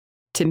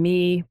to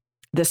me,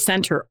 the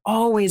center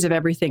always of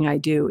everything I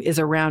do is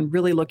around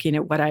really looking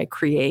at what I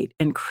create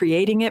and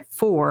creating it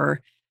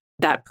for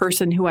that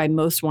person who I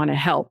most want to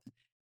help,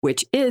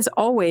 which is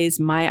always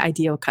my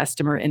ideal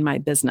customer in my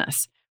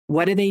business.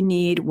 What do they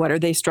need? What are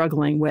they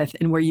struggling with?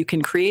 And where you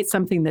can create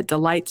something that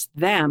delights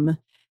them,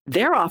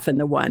 they're often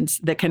the ones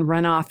that can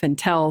run off and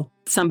tell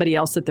somebody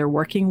else that they're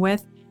working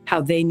with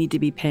how they need to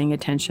be paying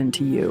attention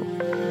to you.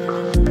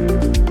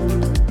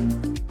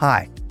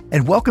 Hi,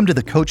 and welcome to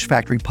the Coach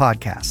Factory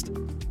podcast.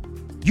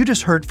 You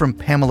just heard from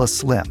Pamela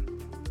Slim,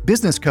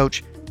 business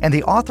coach and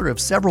the author of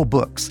several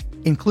books,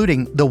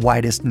 including The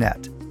Widest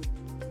Net.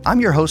 I'm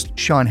your host,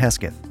 Sean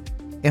Hesketh,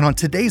 and on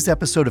today's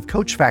episode of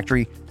Coach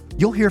Factory,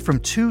 you'll hear from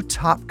two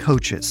top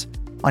coaches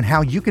on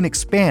how you can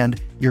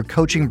expand your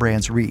coaching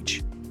brand's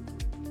reach.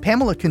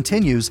 Pamela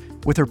continues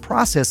with her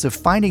process of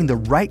finding the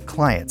right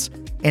clients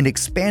and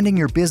expanding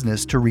your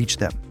business to reach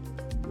them.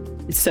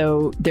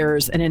 So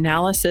there's an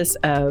analysis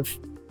of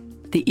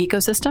the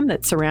ecosystem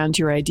that surrounds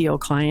your ideal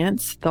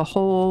clients. The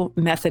whole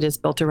method is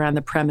built around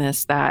the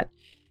premise that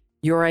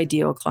your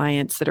ideal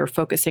clients that are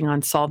focusing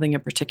on solving a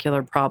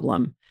particular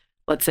problem,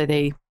 let's say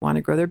they want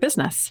to grow their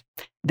business,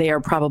 they are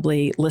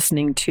probably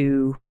listening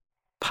to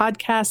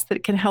podcasts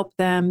that can help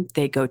them.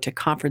 They go to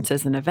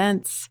conferences and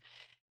events.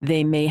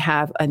 They may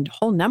have a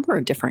whole number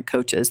of different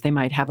coaches. They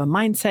might have a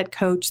mindset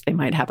coach. They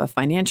might have a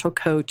financial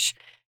coach.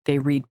 They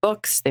read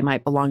books. They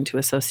might belong to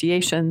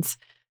associations.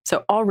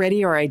 So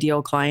already our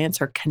ideal clients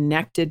are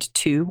connected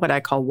to what I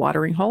call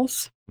watering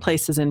holes,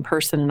 places in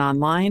person and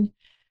online,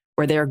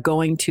 where they're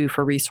going to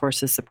for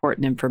resources, support,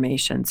 and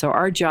information. So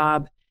our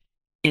job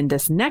in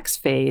this next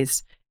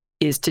phase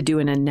is to do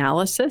an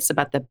analysis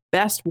about the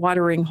best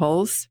watering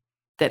holes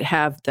that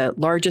have the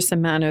largest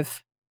amount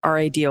of our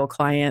ideal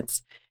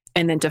clients,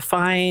 and then to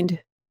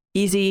find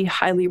easy,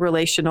 highly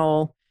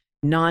relational,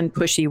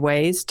 non-pushy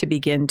ways to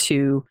begin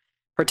to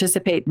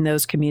participate in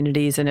those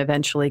communities and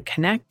eventually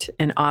connect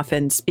and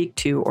often speak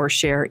to or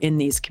share in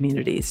these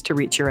communities to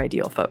reach your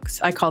ideal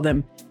folks. I call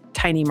them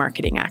tiny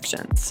marketing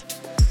actions.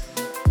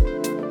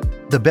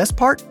 The best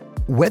part?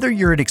 Whether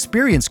you're an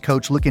experienced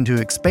coach looking to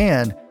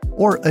expand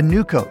or a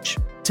new coach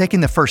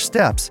taking the first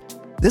steps,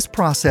 this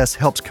process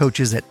helps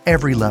coaches at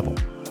every level.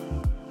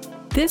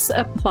 This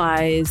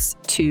applies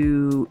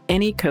to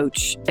any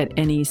coach at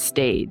any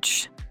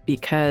stage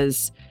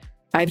because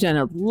I've done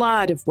a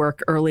lot of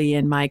work early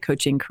in my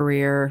coaching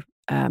career.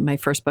 My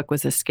first book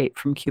was Escape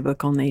from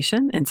Cubicle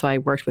Nation. And so I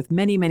worked with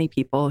many, many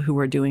people who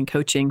were doing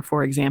coaching,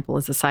 for example,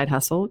 as a side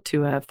hustle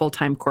to a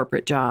full-time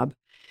corporate job.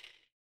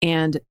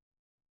 And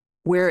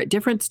where at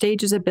different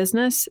stages of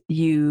business,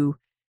 you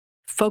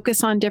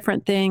focus on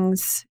different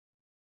things.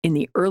 In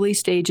the early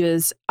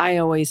stages, I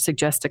always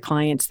suggest to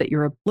clients that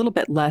you're a little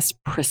bit less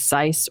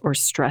precise or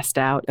stressed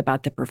out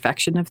about the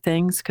perfection of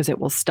things because it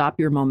will stop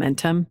your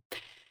momentum.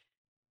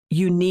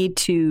 You need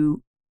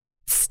to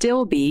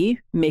still be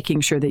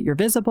making sure that you're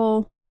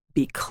visible,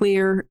 be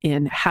clear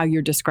in how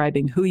you're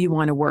describing who you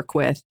want to work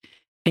with,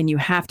 and you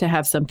have to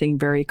have something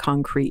very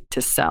concrete to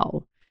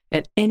sell.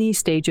 At any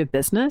stage of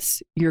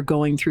business, you're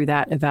going through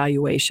that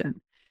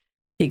evaluation.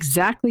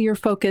 Exactly your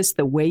focus,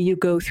 the way you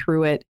go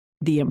through it,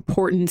 the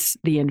importance,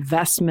 the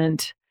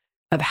investment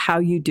of how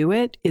you do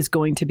it is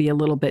going to be a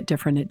little bit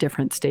different at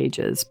different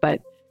stages,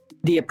 but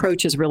the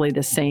approach is really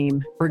the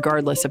same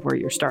regardless of where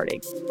you're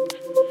starting.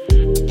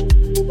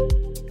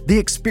 The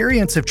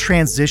experience of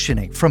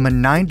transitioning from a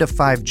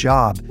 9-to-5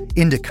 job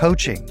into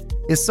coaching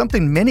is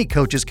something many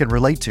coaches can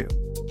relate to.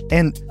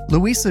 And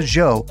Luisa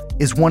Zhou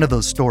is one of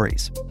those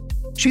stories.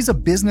 She's a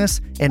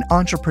business and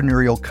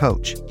entrepreneurial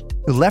coach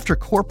who left her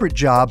corporate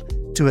job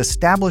to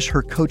establish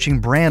her coaching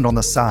brand on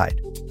the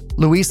side.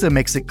 Luisa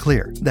makes it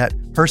clear that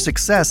her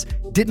success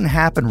didn't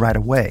happen right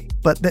away,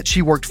 but that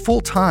she worked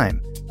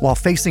full-time while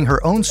facing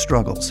her own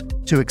struggles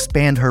to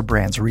expand her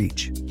brand's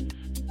reach.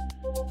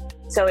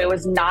 So it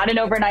was not an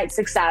overnight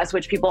success,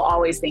 which people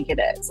always think it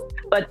is.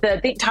 But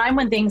the time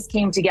when things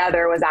came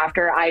together was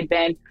after I'd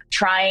been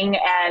trying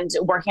and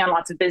working on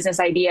lots of business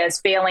ideas,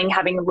 failing,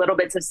 having little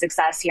bits of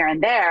success here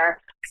and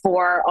there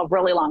for a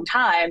really long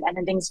time. And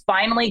then things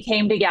finally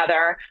came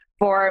together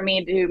for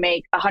me to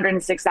make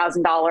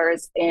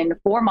 $106,000 in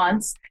 4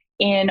 months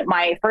in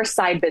my first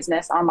side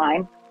business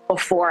online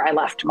before I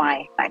left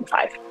my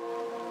 9-to-5.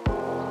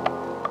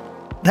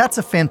 That's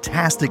a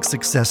fantastic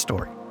success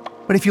story.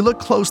 But if you look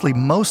closely,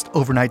 most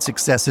overnight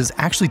successes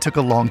actually took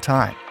a long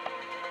time.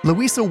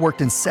 Luisa worked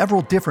in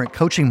several different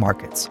coaching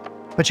markets,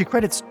 but she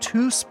credits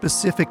two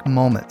specific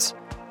moments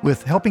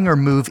with helping her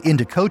move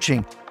into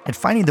coaching and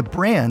finding the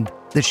brand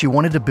that she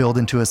wanted to build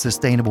into a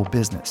sustainable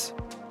business.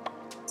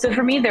 So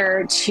for me, there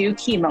are two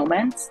key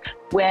moments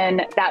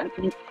when that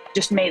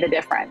just made a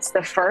difference.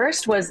 The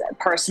first was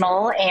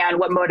personal and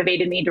what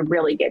motivated me to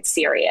really get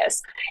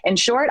serious. In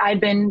short,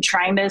 I'd been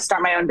trying to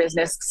start my own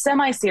business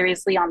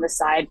semi-seriously on the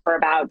side for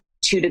about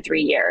 2 to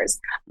 3 years,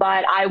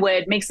 but I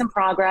would make some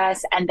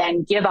progress and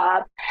then give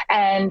up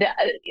and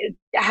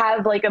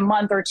have like a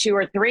month or 2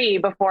 or 3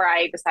 before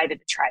I decided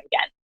to try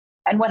again.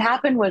 And what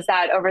happened was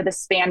that over the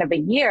span of a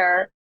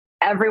year,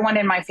 everyone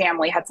in my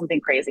family had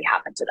something crazy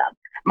happen to them.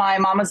 My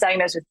mom was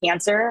diagnosed with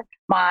cancer.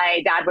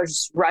 My dad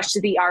was rushed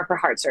to the ER for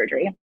heart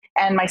surgery.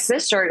 And my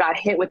sister got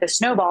hit with a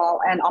snowball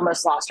and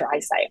almost lost her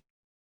eyesight.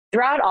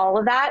 Throughout all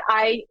of that,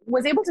 I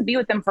was able to be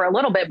with them for a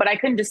little bit, but I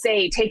couldn't just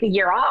say, take a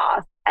year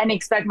off and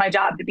expect my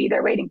job to be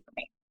there waiting for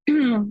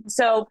me.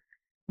 So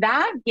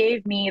that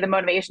gave me the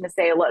motivation to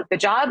say, look, the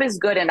job is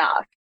good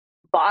enough,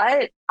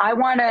 but I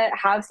want to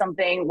have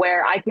something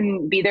where I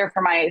can be there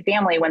for my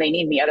family when they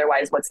need me.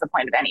 Otherwise, what's the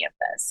point of any of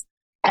this?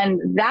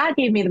 And that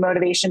gave me the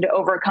motivation to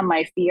overcome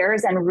my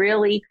fears and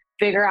really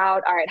figure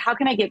out, all right, how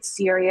can I get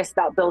serious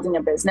about building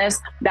a business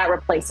that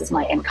replaces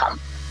my income?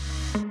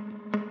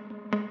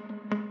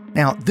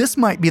 Now, this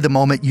might be the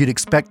moment you'd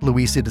expect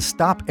Luisa to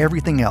stop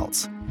everything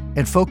else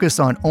and focus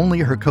on only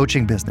her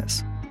coaching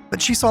business.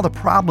 But she saw the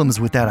problems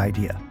with that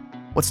idea.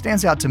 What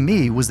stands out to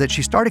me was that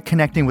she started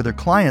connecting with her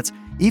clients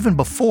even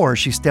before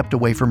she stepped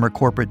away from her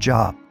corporate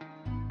job.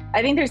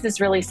 I think there's this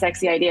really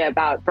sexy idea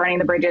about burning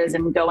the bridges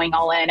and going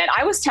all in. And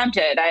I was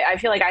tempted. I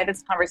feel like I had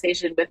this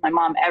conversation with my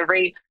mom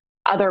every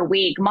other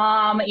week.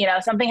 Mom,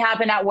 something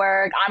happened at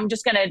work. I'm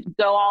just going to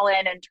go all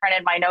in and turn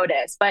in my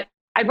notice. But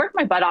I'd worked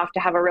my butt off to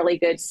have a really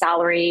good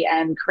salary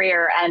and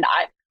career. And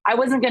I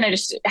wasn't going to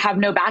just have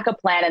no backup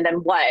plan and then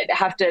what?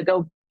 Have to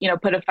go,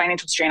 put a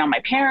financial strain on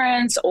my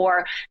parents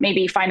or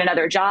maybe find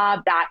another job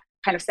that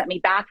kind of set me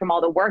back from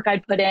all the work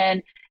I'd put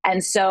in.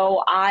 And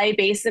so I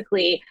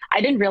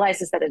didn't realize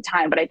this at the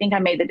time, but I think I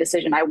made the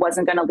decision I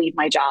wasn't going to leave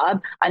my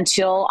job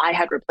until I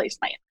had replaced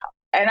my income.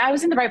 And I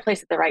was in the right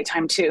place at the right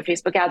time too.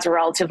 Facebook ads were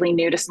relatively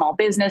new to small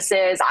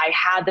businesses. I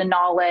had the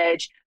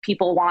knowledge.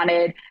 People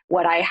wanted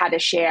what I had to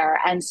share.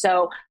 And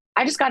so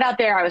I just got out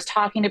there. I was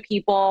talking to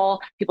people.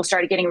 People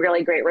started getting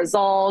really great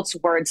results.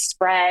 Word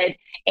spread.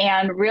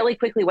 And really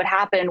quickly what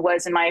happened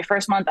was in my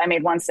first month, I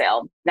made 1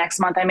 sale.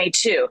 Next month, I made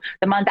 2.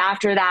 The month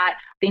after that,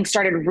 things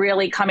started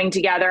really coming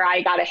together.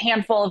 I got a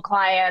handful of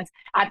clients.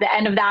 At the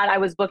end of that, I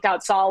was booked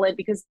out solid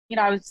because,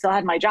 I still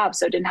had my job,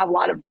 so didn't have a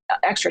lot of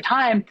extra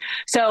time.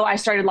 So I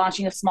started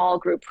launching a small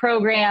group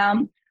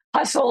program,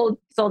 hustled,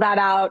 sold that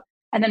out.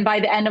 And then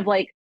by the end of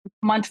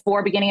month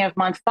 4, beginning of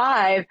month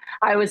 5,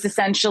 I was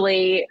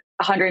essentially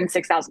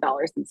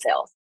 $106,000 in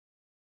sales.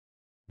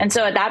 And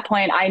so at that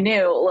point, I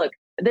knew, look,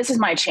 this is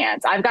my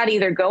chance. I've got to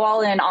either go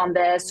all in on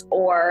this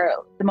or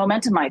the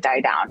momentum might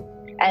die down.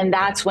 And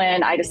that's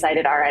when I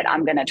decided, all right,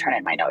 I'm going to turn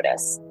in my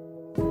notice.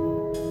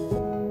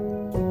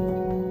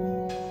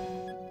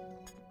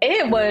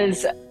 It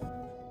was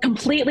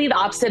completely the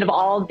opposite of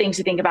all the things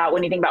you think about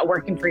when you think about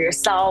working for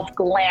yourself,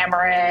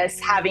 glamorous,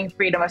 having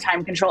freedom of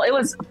time control. It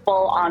was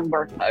full on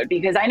work mode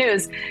because I knew it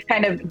was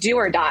kind of do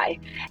or die.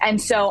 And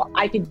so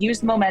I could use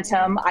the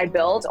momentum I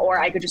built or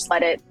I could just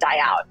let it die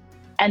out.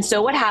 And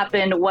so what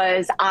happened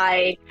was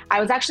I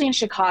was actually in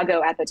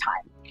Chicago at the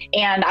time.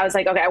 And I was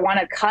like, okay, I want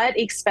to cut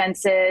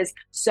expenses.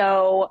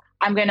 So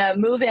I'm going to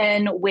move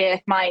in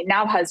with my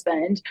now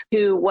husband,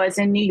 who was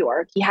in New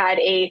York. He had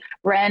a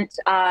rent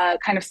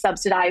kind of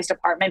subsidized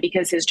apartment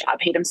because his job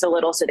paid him so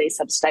little. So they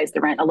subsidized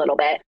the rent a little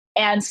bit.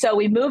 And so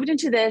I moved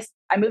into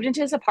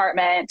his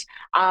apartment,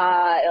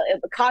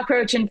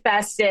 cockroach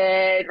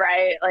infested,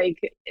 right?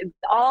 Like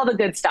all the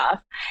good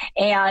stuff,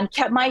 and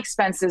kept my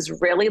expenses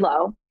really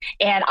low.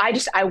 And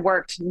I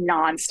worked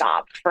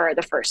nonstop for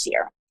the first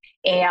year.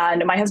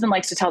 And my husband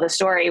likes to tell the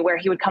story where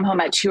he would come home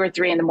at 2 or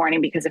 3 in the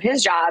morning because of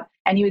his job.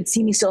 And he would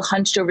see me still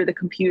hunched over the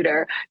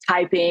computer,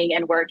 typing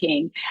and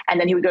working. And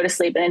then he would go to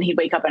sleep and then he'd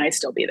wake up and I'd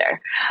still be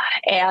there.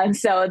 And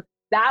so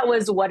that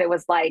was what it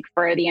was like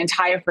for the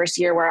entire first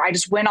year, where I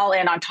just went all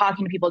in on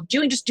talking to people,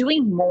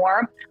 doing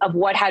more of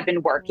what had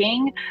been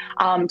working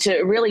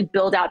to really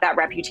build out that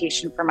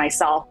reputation for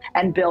myself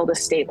and build a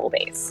stable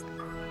base.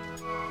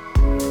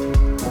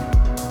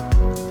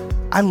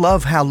 I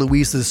love how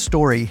Luisa's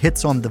story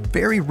hits on the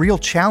very real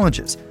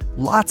challenges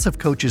lots of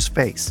coaches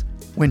face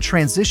when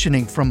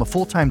transitioning from a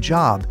full-time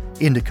job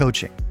into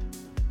coaching.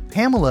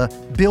 Pamela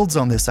builds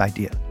on this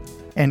idea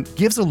and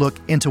gives a look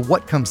into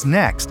what comes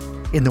next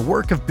in the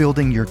work of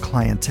building your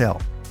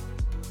clientele.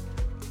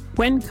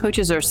 When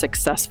coaches are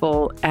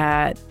successful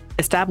at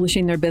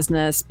establishing their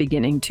business,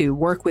 beginning to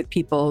work with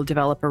people,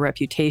 develop a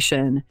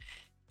reputation,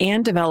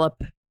 and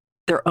develop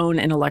their own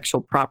intellectual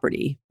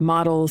property,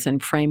 models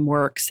and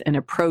frameworks and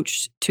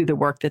approach to the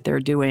work that they're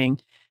doing,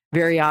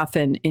 very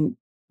often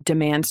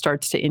demand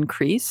starts to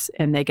increase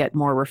and they get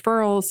more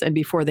referrals. And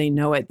before they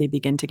know it, they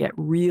begin to get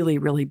really,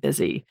 really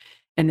busy.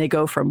 And they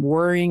go from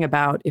worrying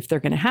about if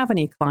they're going to have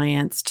any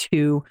clients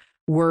to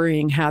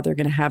worrying how they're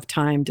going to have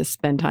time to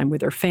spend time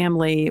with their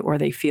family, or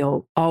they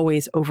feel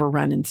always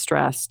overrun and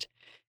stressed.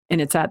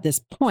 And it's at this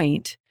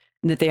point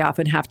that they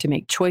often have to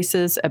make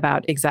choices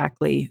about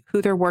exactly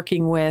who they're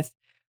working with,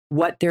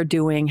 what they're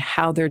doing,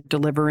 how they're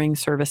delivering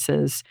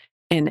services,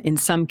 and in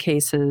some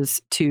cases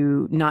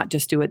to not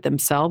just do it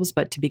themselves,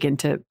 but to begin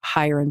to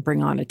hire and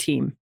bring on a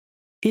team.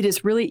 It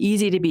is really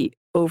easy to be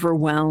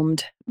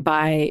overwhelmed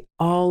by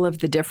all of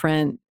the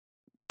different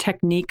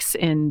techniques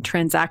and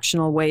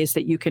transactional ways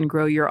that you can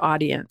grow your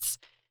audience.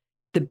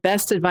 the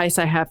best advice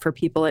I have for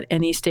people at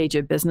any stage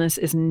of business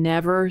is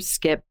never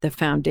skip the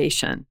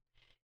foundation.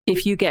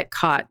 If you get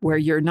caught where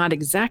you're not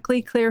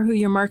exactly clear who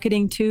you're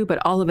marketing to, but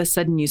all of a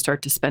sudden you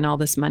start to spend all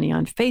this money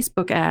on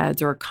Facebook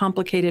ads or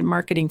complicated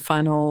marketing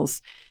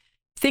funnels,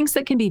 things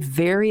that can be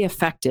very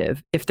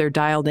effective if they're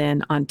dialed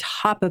in on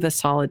top of a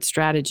solid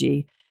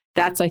strategy,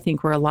 that's, I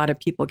think, where a lot of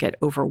people get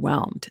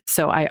overwhelmed.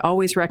 So I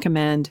always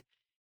recommend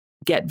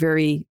get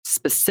very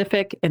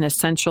specific and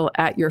essential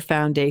at your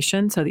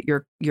foundation so that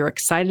you're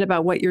excited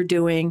about what you're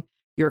doing.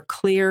 You're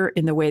clear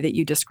in the way that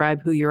you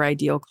describe who your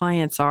ideal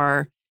clients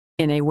are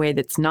in a way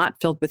that's not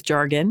filled with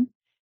jargon.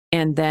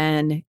 And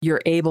then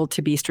you're able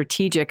to be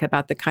strategic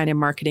about the kind of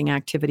marketing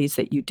activities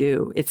that you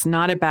do. It's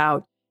not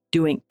about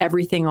doing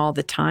everything all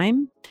the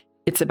time.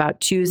 It's about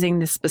choosing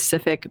the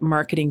specific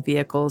marketing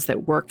vehicles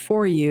that work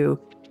for you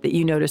that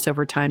you notice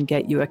over time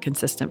get you a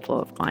consistent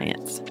flow of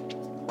clients.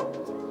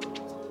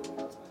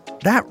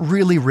 That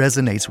really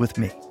resonates with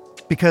me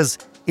because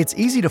it's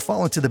easy to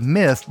fall into the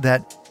myth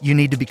that you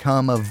need to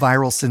become a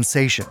viral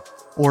sensation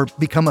or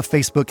become a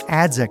Facebook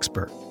ads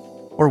expert,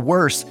 or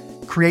worse,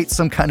 create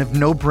some kind of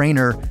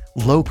no-brainer,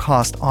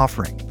 low-cost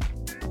offering.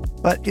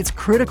 But it's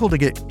critical to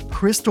get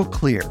crystal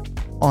clear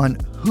on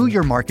who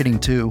you're marketing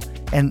to,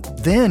 and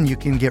then you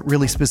can get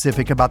really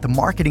specific about the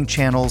marketing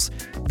channels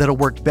that'll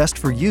work best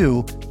for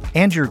you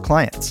and your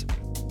clients.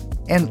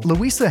 And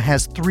Luisa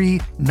has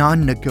 3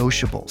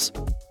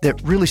 non-negotiables that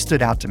really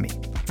stood out to me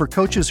for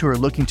coaches who are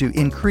looking to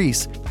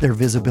increase their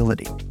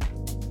visibility.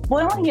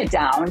 Boiling it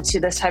down to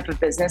this type of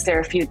business, there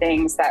are a few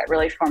things that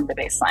really form the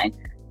baseline.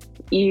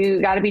 You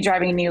got to be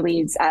driving new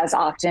leads as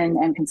often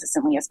and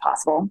consistently as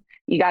possible.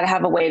 You got to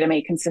have a way to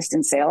make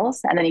consistent sales,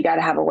 and then you got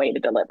to have a way to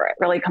deliver it.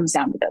 It really comes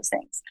down to those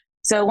things.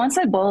 So once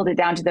I boiled it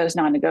down to those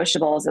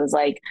non-negotiables, it was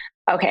like,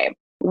 okay,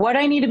 what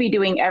I need to be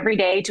doing every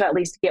day to at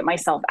least get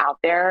myself out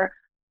there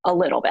a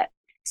little bit.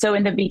 So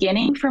in the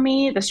beginning for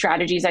me, the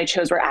strategies I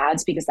chose were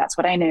ads because that's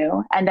what I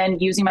knew. And then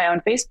using my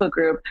own Facebook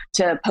group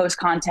to post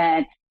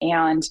content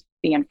and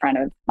be in front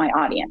of my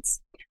audience.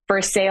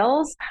 For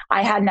sales,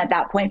 I hadn't at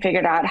that point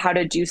figured out how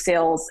to do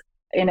sales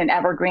in an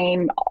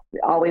evergreen,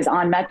 always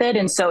on method.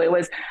 And so it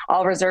was,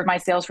 I'll reserve my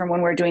sales from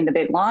when we're doing the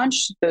big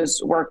launch.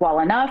 Those work well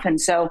enough. And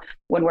so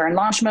when we're in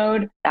launch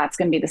mode, that's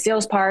going to be the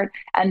sales part.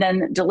 And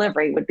then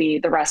delivery would be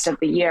the rest of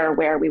the year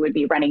where we would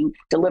be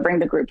delivering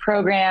the group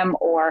program,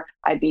 or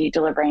I'd be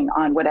delivering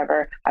on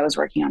whatever I was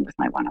working on with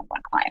my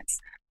one-on-one clients.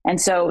 And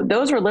so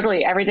those were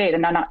literally every day, the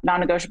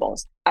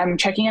non-negotiables. I'm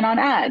checking in on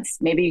ads,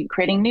 maybe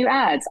creating new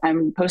ads.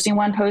 I'm posting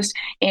one post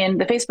in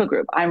the Facebook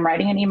group. I'm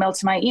writing an email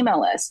to my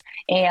email list.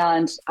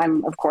 And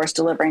I'm, of course,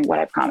 delivering what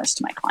I promised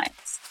to my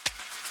clients.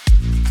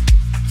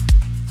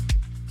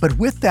 But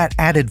with that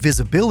added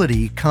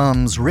visibility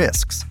comes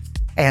risks.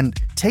 And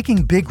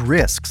taking big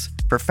risks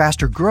for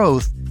faster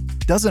growth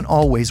doesn't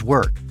always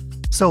work.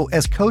 So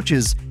as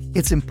coaches,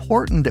 it's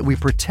important that we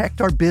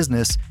protect our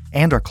business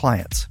and our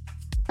clients.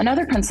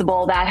 Another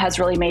principle that has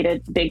really made a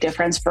big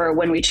difference for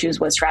when we choose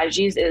what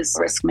strategies is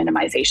risk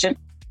minimization.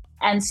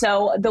 And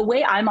so the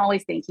way I'm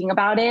always thinking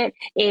about it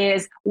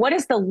is, what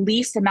is the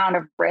least amount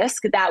of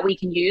risk that we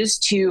can use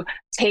to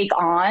take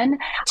on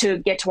to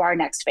get to our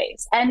next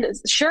phase? And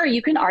sure,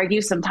 you can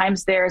argue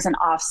sometimes there's an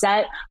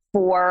offset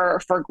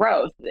for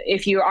growth.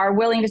 If you are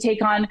willing to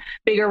take on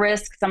bigger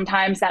risks,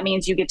 sometimes that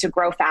means you get to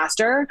grow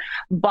faster.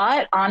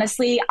 But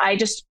honestly, I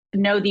just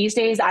know these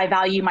days I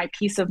value my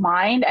peace of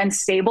mind and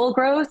stable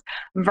growth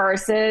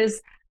versus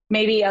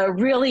maybe a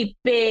really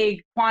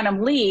big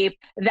quantum leap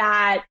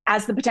that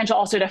has the potential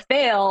also to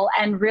fail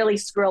and really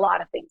screw a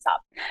lot of things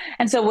up.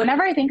 And so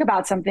whenever I think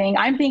about something,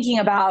 I'm thinking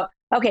about,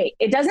 okay,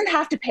 it doesn't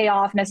have to pay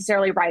off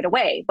necessarily right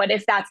away. But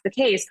if that's the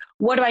case,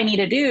 what do I need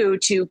to do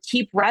to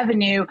keep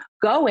revenue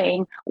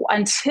going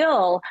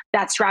until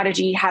that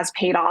strategy has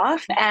paid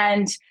off?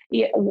 And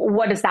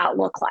what does that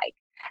look like?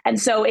 And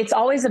so it's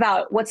always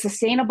about what's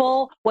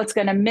sustainable, what's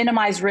going to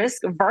minimize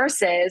risk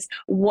versus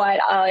what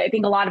I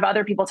think a lot of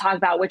other people talk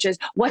about, which is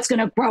what's going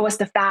to grow us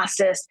the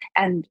fastest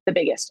and the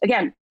biggest.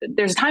 Again,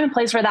 there's a time and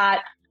place for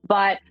that,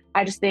 but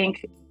I just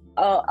think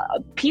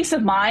peace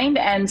of mind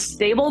and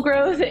stable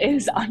growth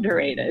is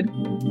underrated.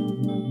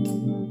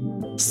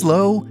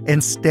 Slow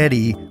and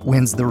steady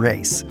wins the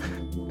race.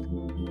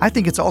 I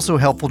think it's also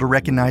helpful to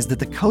recognize that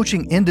the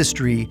coaching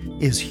industry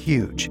is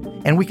huge,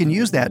 and we can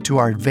use that to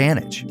our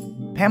advantage.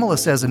 Pamela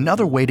says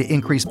another way to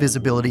increase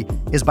visibility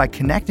is by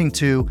connecting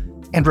to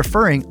and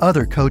referring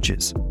other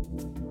coaches.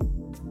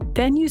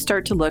 Then you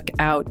start to look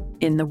out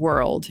in the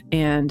world,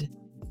 and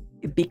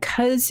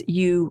because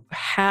you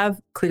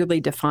have clearly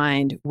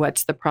defined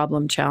what's the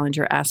problem, challenge,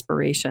 or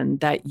aspiration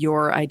that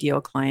your ideal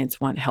clients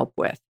want help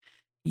with,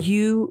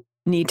 you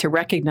need to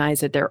recognize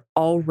that there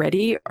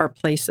already are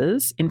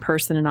places in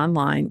person and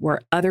online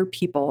where other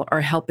people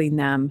are helping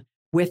them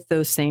with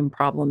those same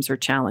problems or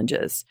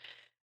challenges.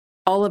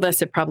 All of us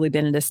have probably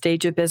been at a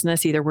stage of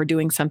business, either we're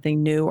doing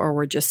something new or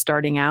we're just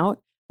starting out,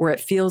 where it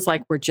feels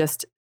like we're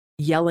just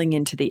yelling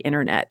into the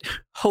internet,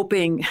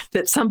 hoping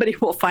that somebody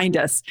will find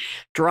us,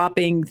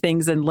 dropping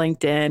things in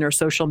LinkedIn or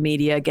social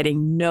media,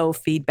 getting no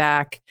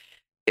feedback,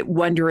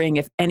 wondering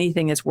if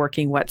anything is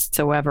working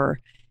whatsoever.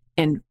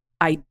 And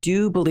I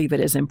do believe it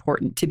is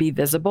important to be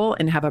visible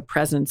and have a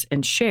presence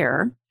and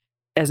share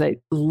as a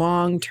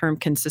long-term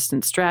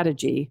consistent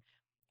strategy.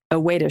 A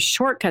way to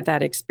shortcut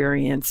that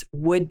experience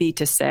would be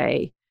to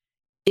say,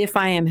 if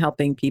I am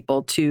helping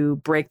people to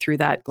break through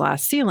that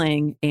glass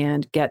ceiling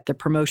and get the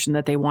promotion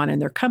that they want in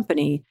their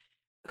company,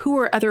 who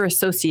are other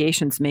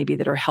associations maybe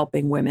that are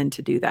helping women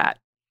to do that?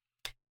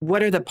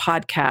 What are the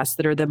podcasts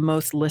that are the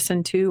most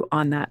listened to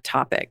on that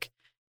topic?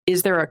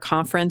 Is there a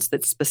conference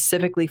that's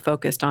specifically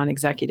focused on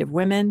executive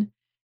women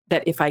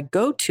that if I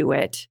go to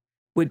it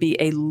would be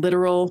a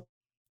literal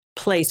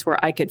place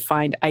where I could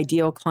find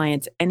ideal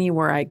clients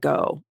anywhere I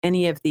go?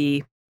 Any of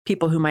the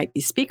people who might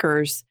be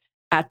speakers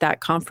at that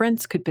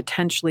conference could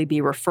potentially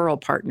be referral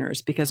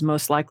partners because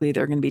most likely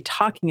they're going to be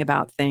talking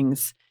about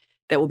things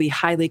that will be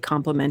highly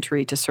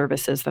complementary to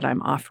services that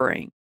I'm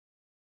offering.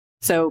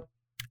 So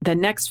the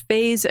next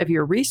phase of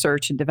your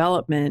research and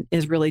development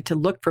is really to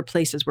look for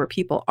places where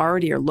people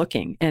already are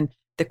looking. And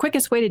the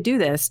quickest way to do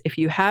this, if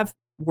you have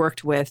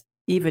worked with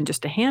even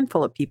just a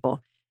handful of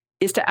people,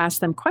 is to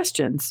ask them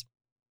questions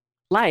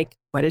like,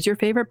 what is your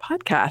favorite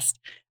podcast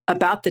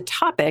about the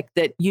topic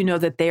that you know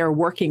that they are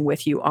working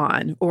with you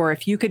on? Or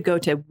if you could go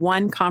to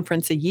one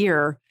conference a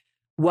year,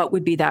 what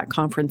would be that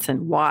conference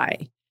and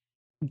why?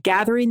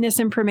 Gathering this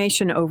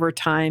information over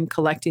time,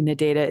 collecting the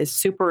data is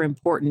super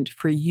important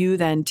for you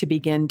then to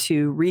begin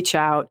to reach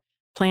out,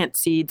 plant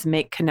seeds,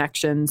 make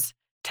connections,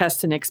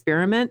 test and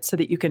experiment so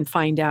that you can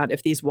find out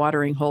if these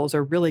watering holes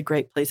are really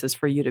great places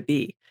for you to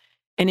be.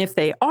 And if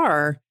they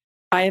are,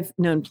 I've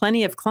known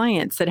plenty of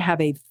clients that have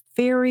a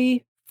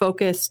very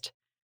focused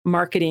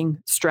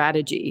marketing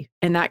strategy.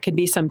 And that could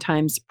be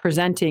sometimes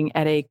presenting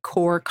at a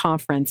core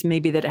conference,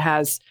 maybe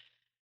that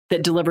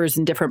delivers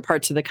in different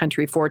parts of the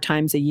country 4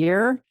 times a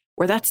year,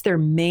 where that's their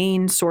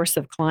main source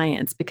of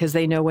clients because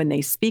they know when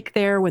they speak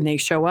there, when they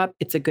show up,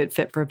 it's a good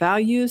fit for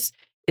values,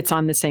 it's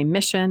on the same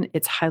mission,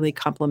 it's highly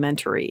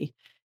complementary.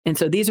 And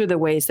so these are the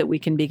ways that we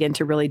can begin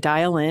to really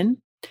dial in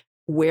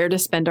where to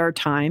spend our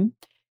time,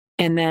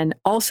 and then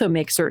also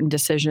make certain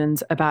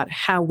decisions about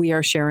how we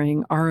are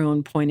sharing our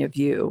own point of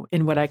view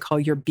in what I call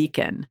your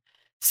beacon.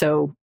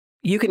 So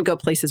you can go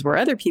places where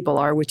other people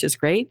are, which is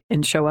great,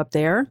 and show up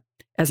there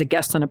as a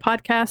guest on a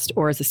podcast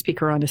or as a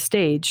speaker on a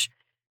stage.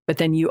 But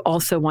then you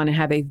also want to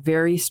have a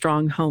very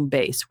strong home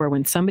base where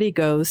when somebody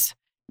goes,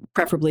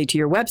 preferably to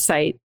your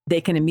website, they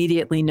can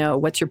immediately know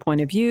what's your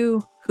point of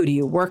view, who do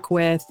you work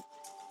with,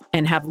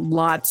 and have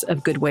lots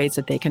of good ways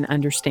that they can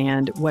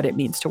understand what it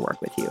means to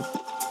work with you.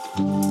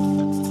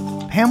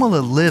 Pamela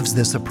lives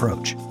this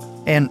approach,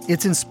 and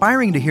it's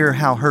inspiring to hear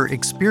how her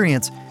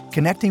experience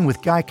connecting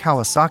with Guy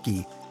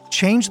Kawasaki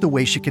changed the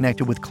way she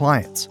connected with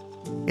clients.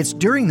 It's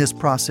during this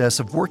process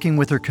of working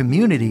with her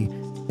community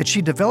that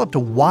she developed a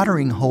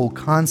watering hole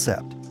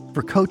concept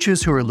for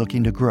coaches who are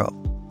looking to grow.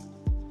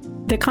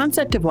 The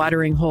concept of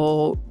watering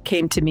hole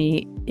came to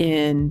me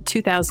in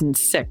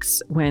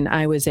 2006 when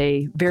I was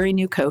a very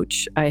new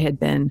coach. I had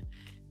been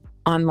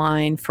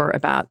online for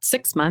about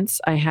 6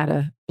 months. I had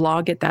a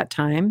blog at that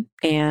time,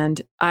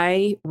 and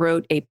I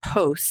wrote a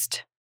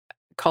post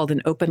called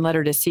An Open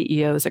Letter to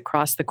CEOs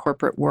Across the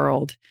Corporate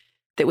World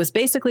that was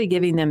basically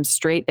giving them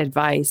straight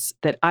advice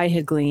that I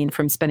had gleaned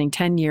from spending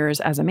 10 years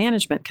as a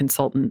management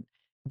consultant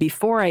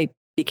before I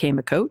became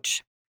a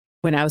coach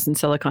when I was in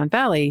Silicon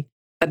Valley,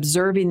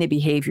 observing the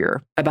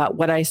behavior about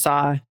what I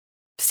saw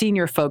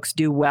senior folks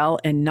do well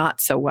and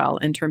not so well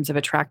in terms of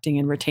attracting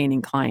and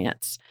retaining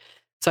clients.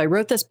 So I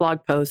wrote this blog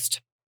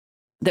post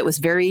that was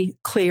very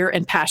clear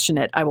and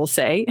passionate, I will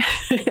say.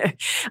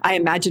 I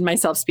imagined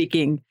myself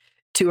speaking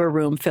to a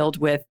room filled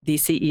with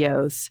these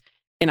CEOs,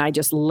 and I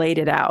just laid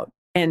it out.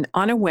 And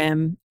on a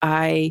whim,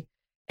 I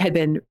had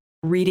been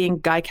reading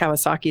Guy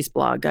Kawasaki's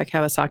blog. Guy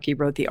Kawasaki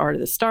wrote The Art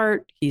of the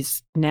Start.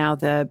 He's now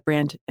the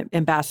brand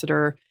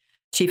ambassador,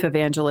 chief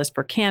evangelist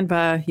for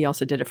Canva. He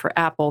also did it for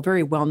Apple,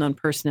 very well-known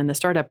person in the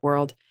startup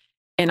world.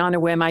 And on a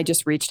whim, I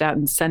just reached out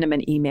and sent him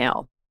an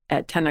email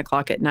at 10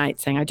 o'clock at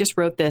night saying, I just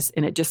wrote this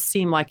and it just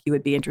seemed like you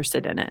would be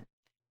interested in it.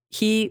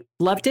 He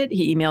loved it.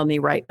 He emailed me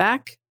right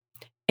back,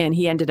 and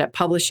he ended up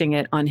publishing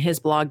it on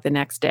his blog the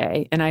next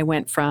day. And I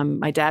went from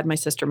my dad, my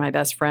sister, my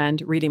best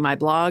friend reading my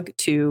blog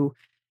to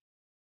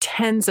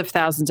tens of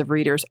thousands of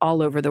readers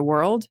all over the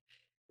world,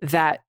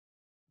 that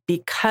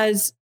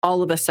because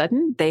all of a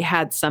sudden they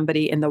had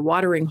somebody in the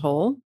watering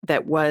hole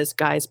that was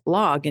Guy's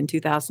blog in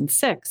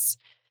 2006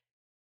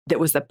 that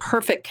was the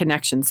perfect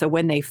connection. So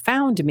when they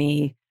found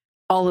me,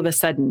 all of a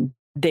sudden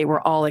they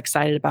were all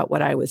excited about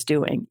what I was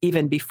doing.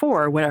 Even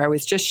before, when I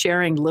was just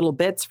sharing little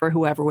bits for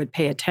whoever would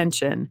pay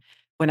attention,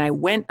 when I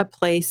went a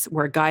place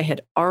where Guy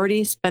had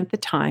already spent the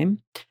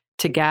time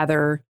to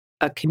gather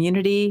a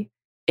community,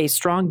 a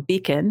strong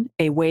beacon,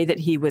 a way that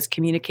he was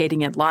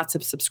communicating at lots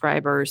of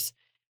subscribers.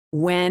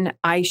 When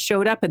I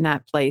showed up in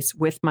that place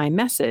with my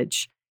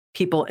message,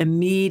 people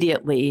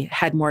immediately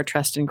had more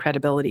trust and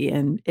credibility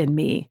in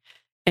me.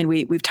 And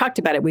we've talked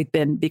about it. We've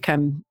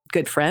become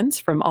good friends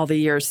from all the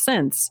years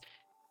since.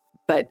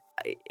 But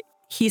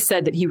he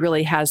said that he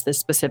really has this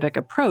specific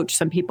approach.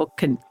 Some people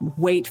can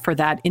wait for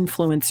that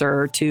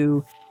influencer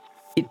to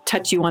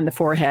touch you on the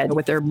forehead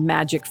with their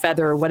magic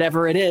feather or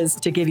whatever it is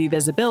to give you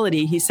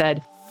visibility. He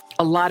said,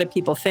 a lot of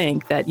people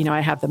think that, I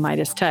have the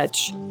Midas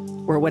touch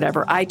or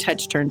whatever I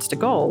touch turns to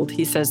gold.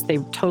 He says they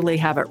totally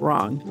have it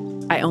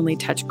wrong. I only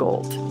touch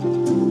gold.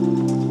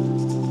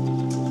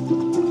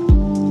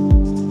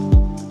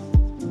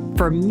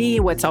 For me,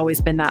 what's always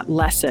been that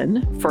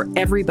lesson for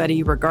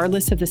everybody,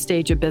 regardless of the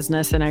stage of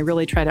business, and I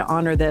really try to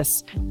honor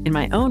this in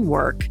my own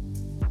work,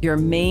 your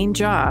main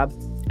job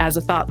as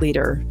a thought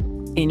leader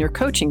in your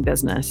coaching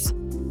business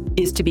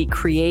is to be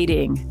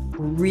creating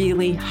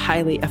really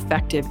highly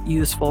effective,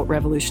 useful,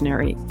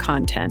 revolutionary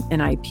content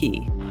and IP.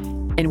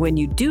 And when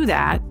you do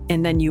that,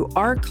 and then you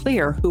are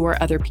clear who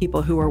are other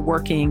people who are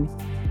working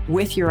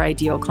with your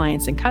ideal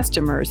clients and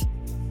customers,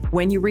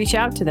 when you reach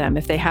out to them,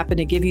 if they happen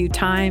to give you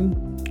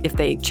time, if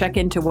they check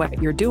into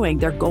what you're doing,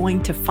 they're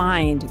going to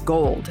find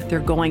gold. They're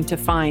going to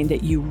find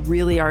that you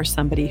really are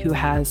somebody who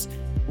has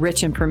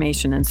rich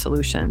information and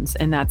solutions.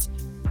 And that's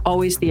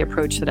always the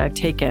approach that I've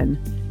taken.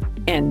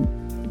 And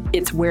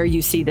it's where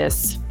you see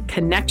this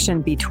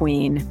connection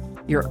between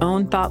your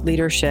own thought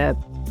leadership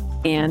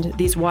and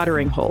these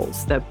watering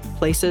holes, the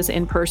places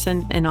in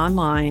person and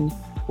online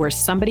where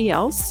somebody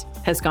else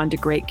has gone to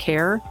great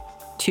care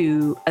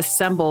to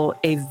assemble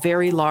a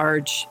very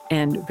large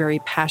and very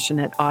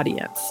passionate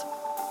audience.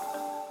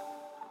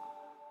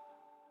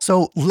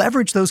 So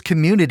leverage those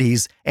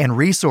communities and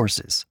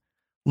resources.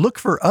 Look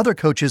for other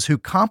coaches who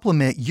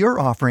complement your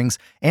offerings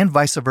and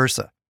vice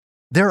versa.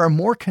 There are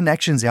more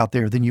connections out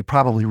there than you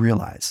probably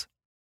realize.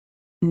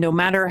 No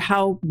matter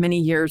how many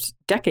years,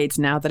 decades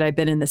now that I've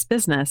been in this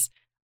business,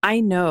 I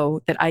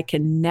know that I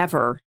can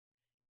never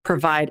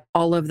provide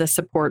all of the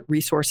support,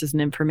 resources,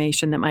 and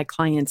information that my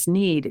clients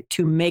need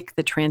to make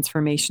the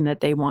transformation that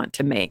they want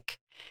to make.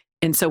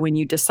 And so when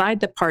you decide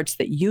the parts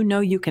that you know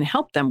you can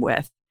help them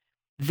with,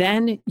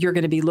 then you're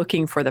going to be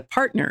looking for the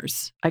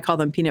partners. I call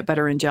them peanut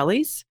butter and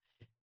jellies,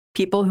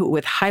 people who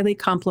with highly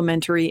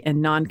complementary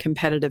and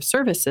non-competitive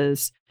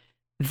services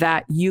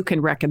that you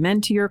can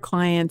recommend to your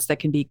clients that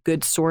can be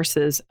good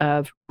sources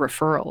of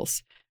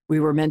referrals. We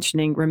were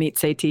mentioning Ramit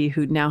Sethi,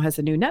 who now has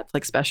a new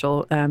Netflix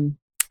special,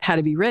 How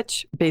to Be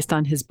Rich, based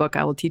on his book,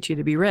 I Will Teach You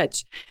to Be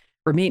Rich.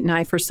 Ramit and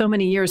I, for so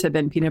many years, have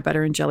been peanut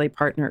butter and jelly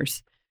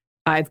partners.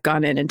 I've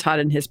gone in and taught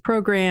in his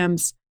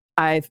programs.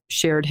 I've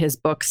shared his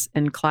books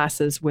and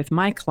classes with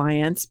my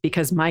clients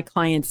because my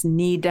clients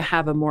need to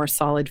have a more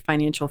solid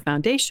financial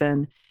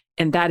foundation,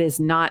 and that is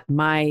not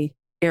my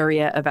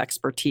area of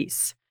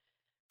expertise.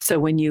 So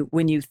when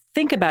you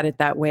think about it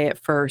that way at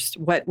first,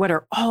 what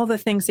are all the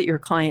things that your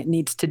client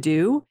needs to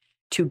do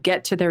to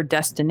get to their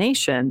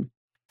destination?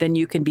 Then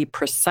you can be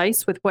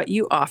precise with what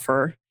you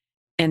offer.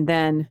 And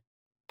then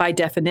by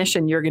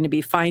definition, you're going to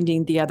be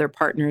finding the other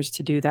partners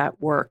to do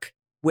that work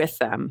with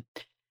them,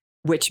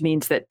 which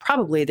means that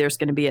probably there's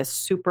going to be a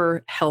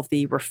super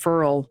healthy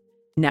referral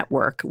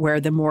network where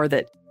the more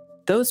that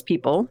those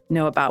people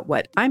know about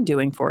what I'm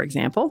doing, for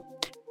example,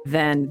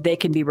 then they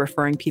can be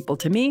referring people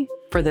to me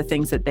for the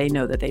things that they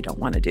know that they don't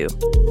want to do.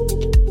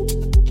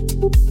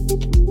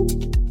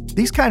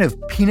 These kind of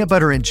peanut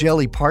butter and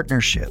jelly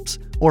partnerships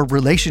or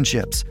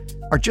relationships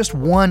are just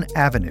one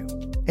avenue,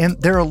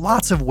 and there are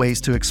lots of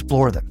ways to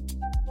explore them.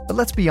 But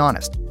let's be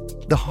honest,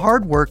 the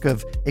hard work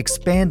of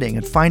expanding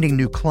and finding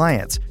new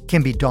clients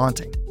can be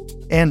daunting,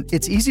 and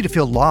it's easy to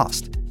feel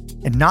lost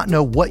and not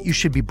know what you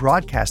should be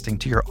broadcasting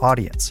to your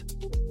audience.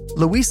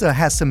 Luisa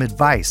has some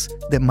advice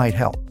that might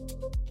help.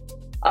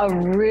 A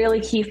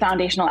really key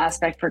foundational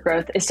aspect for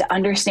growth is to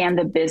understand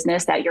the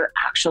business that you're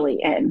actually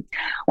in.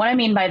 What I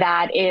mean by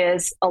that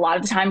is a lot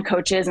of the time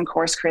coaches and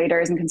course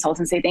creators and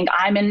consultants, they think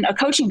I'm in a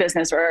coaching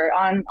business or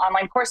on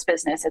online course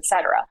business, et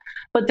cetera.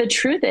 But the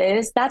truth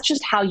is that's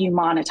just how you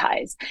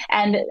monetize.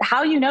 And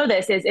how you know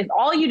this is if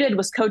all you did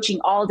was coaching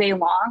all day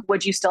long,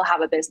 would you still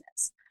have a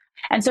business?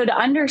 And so to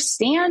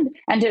understand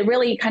and to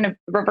really kind of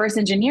reverse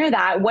engineer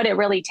that, what it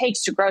really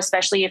takes to grow,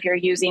 especially if you're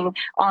using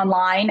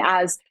online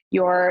as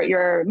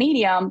your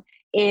medium,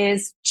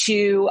 is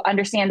to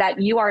understand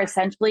that you are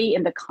essentially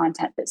in the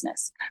content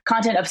business.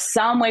 Content of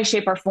some way,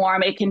 shape, or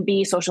form. It can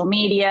be social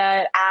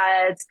media,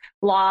 ads,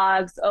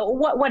 blogs,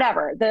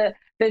 whatever. The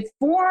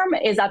form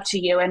is up to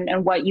you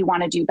and what you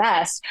want to do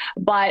best.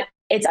 But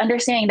it's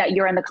understanding that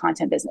you're in the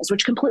content business,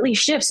 which completely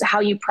shifts how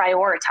you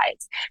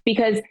prioritize.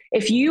 Because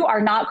if you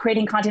are not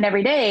creating content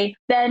every day,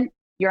 then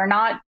you're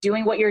not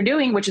doing what you're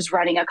doing, which is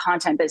running a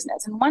content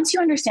business. And once you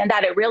understand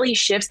that, it really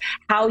shifts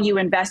how you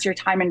invest your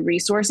time and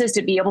resources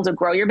to be able to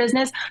grow your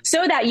business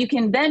so that you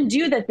can then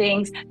do the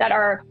things that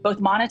are both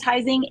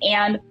monetizing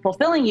and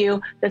fulfilling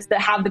you, that's to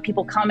have the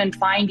people come and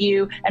find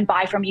you and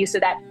buy from you so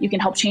that you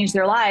can help change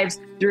their lives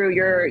through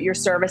your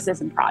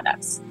services and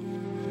products.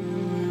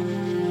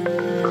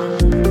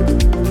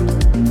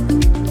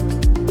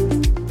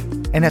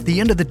 And at the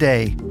end of the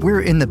day,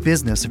 we're in the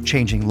business of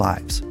changing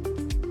lives.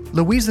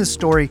 Luisa's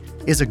story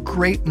is a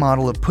great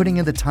model of putting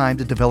in the time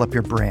to develop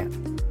your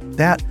brand.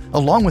 That,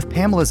 along with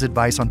Pamela's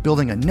advice on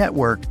building a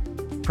network,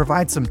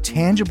 provide some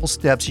tangible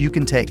steps you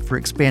can take for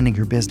expanding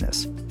your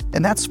business.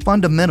 And that's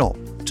fundamental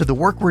to the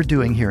work we're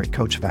doing here at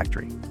Coach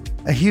Factory.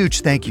 A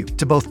huge thank you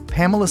to both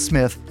Pamela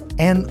Smith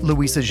and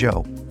Luisa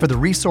Zhou for the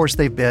resource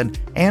they've been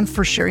and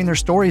for sharing their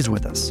stories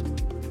with us.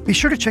 Be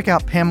sure to check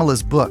out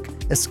Pamela's book,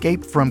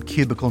 Escape from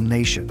Cubicle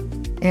Nation,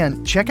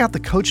 and check out the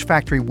Coach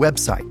Factory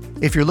website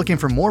if you're looking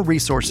for more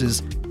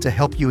resources to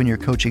help you in your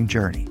coaching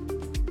journey.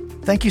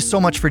 Thank you so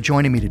much for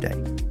joining me today,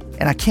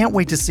 and I can't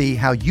wait to see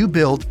how you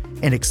build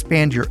and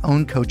expand your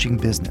own coaching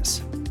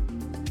business.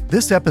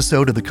 This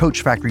episode of the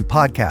Coach Factory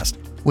podcast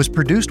was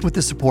produced with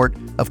the support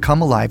of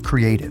Come Alive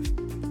Creative.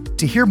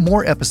 To hear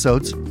more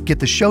episodes, get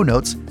the show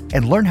notes,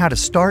 and learn how to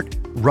start,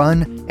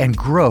 run, and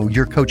grow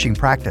your coaching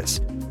practice,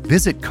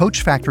 visit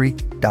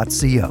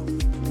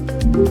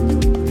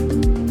coachfactory.co.